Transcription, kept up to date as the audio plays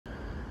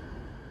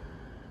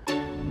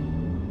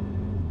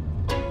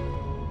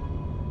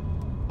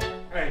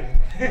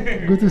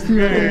Good to see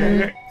you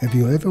again. Have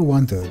you ever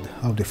wondered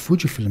how the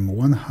Fujifilm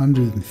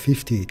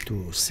 150 to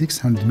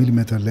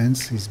 600mm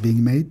lens is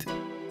being made?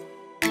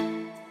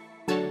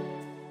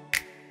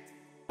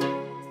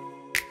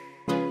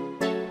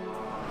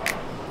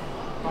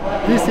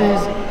 This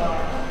is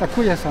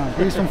Takuya-san.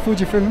 He's from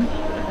Fujifilm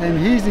and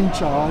he's in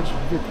charge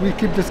that we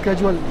keep the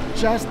schedule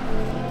just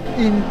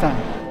in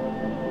time.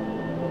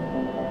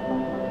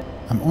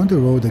 I'm on the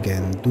road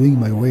again, doing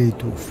my way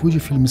to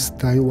Fujifilm's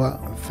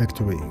Taiwa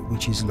factory,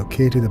 which is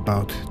located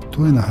about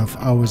 2.5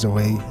 hours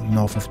away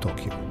north of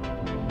Tokyo.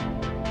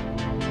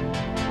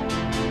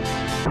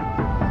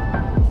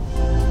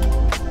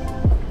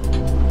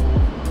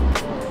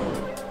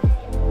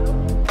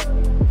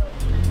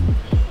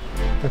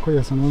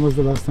 Takuya-san, when was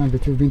the last time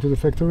that you've been to the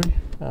factory?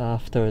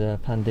 After the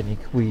pandemic,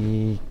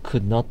 we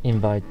could not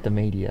invite the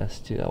media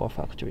to our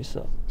factory,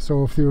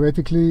 So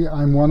theoretically,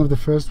 I'm one of the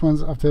first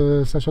ones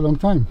after such a long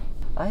time.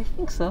 I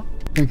think so.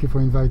 Thank you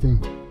for inviting.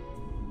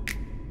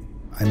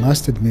 I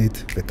must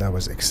admit that I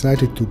was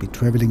excited to be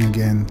traveling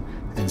again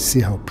and see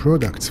how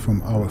products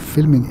from our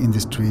filming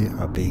industry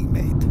are being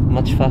made.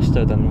 Much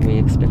faster than we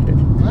expected.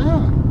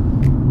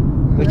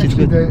 Which Actually, is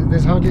good.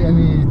 There's hardly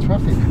any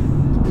traffic.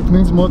 It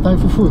means more time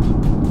for food.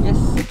 Yes.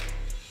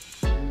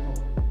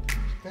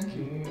 Thank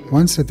you.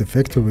 Once at the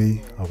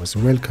factory, I was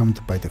welcomed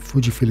by the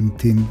Fujifilm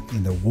team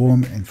in a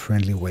warm and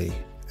friendly way,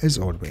 as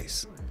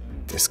always.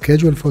 The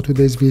schedule for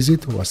today's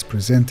visit was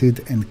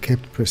presented and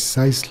kept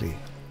precisely,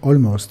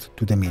 almost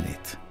to the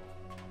minute.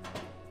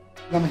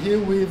 I'm here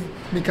with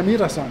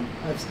Mikamira-san.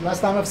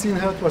 Last time I've seen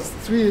her it was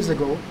 3 years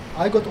ago.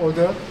 I got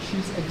older.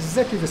 She's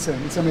exactly the same.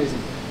 It's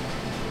amazing.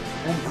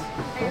 And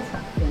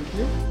thank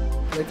you.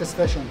 Latest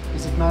fashion.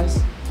 Is it nice?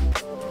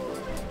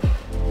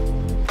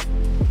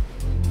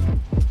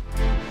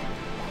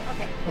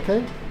 Okay.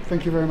 Okay.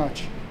 Thank you very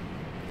much.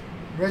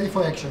 Ready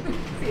for action.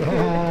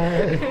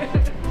 Bye.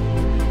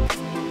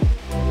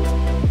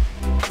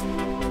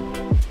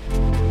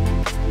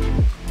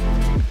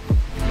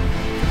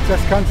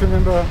 Just can't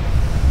remember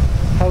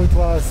how it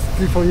was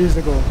 3-4 years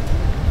ago.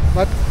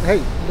 But hey,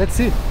 let's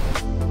see.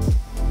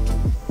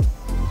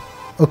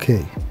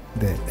 Okay,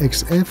 the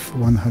XF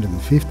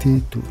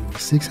 150 to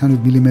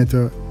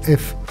 600mm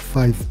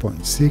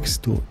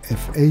f5.6 to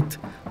f8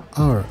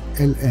 R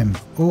LM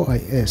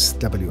OIS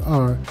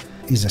WR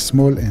is a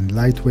small and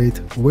lightweight,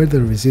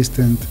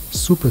 weather-resistant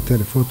super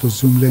telephoto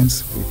zoom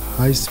lens with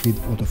high-speed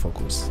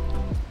autofocus.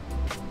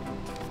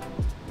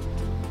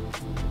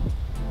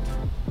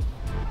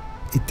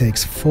 It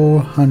takes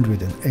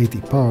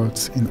 480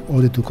 parts in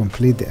order to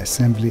complete the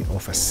assembly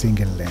of a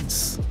single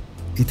lens.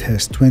 It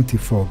has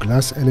 24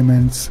 glass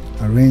elements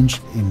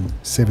arranged in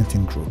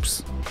 17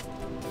 groups.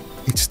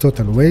 Its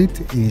total weight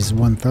is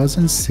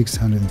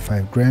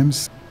 1,605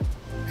 grams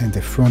and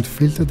the front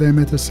filter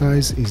diameter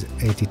size is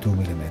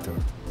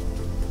 82mm.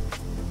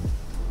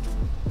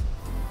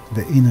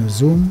 The inner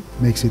zoom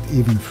makes it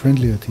even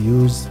friendlier to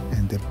use,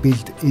 and the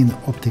built-in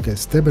optical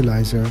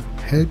stabilizer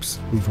helps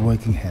with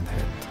working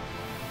handheld.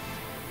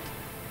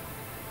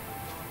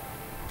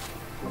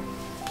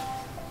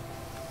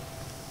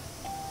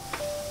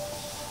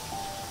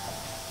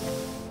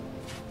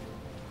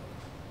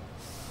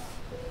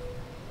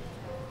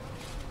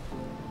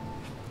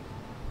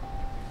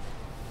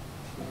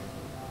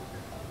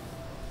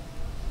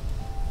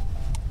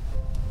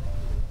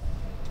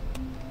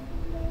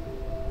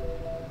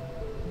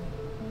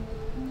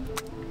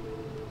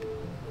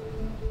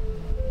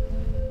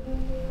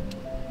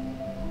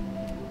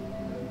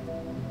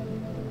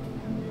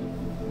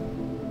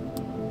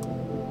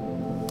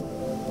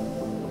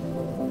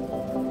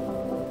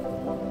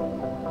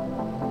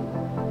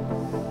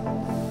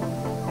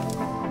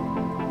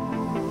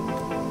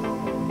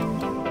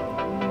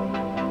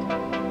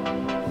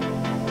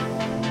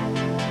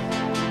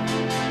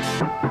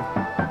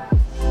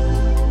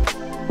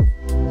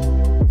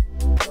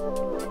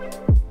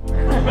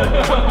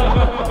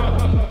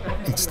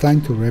 It's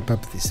time to wrap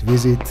up this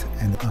visit,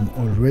 and I'm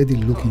already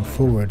looking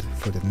forward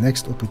for the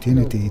next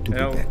opportunity to be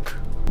back.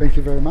 Thank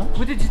you very much.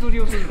 See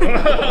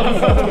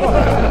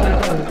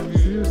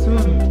you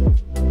soon.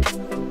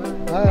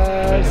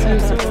 Bye. See you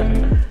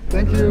soon.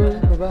 Thank you.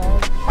 Bye-bye.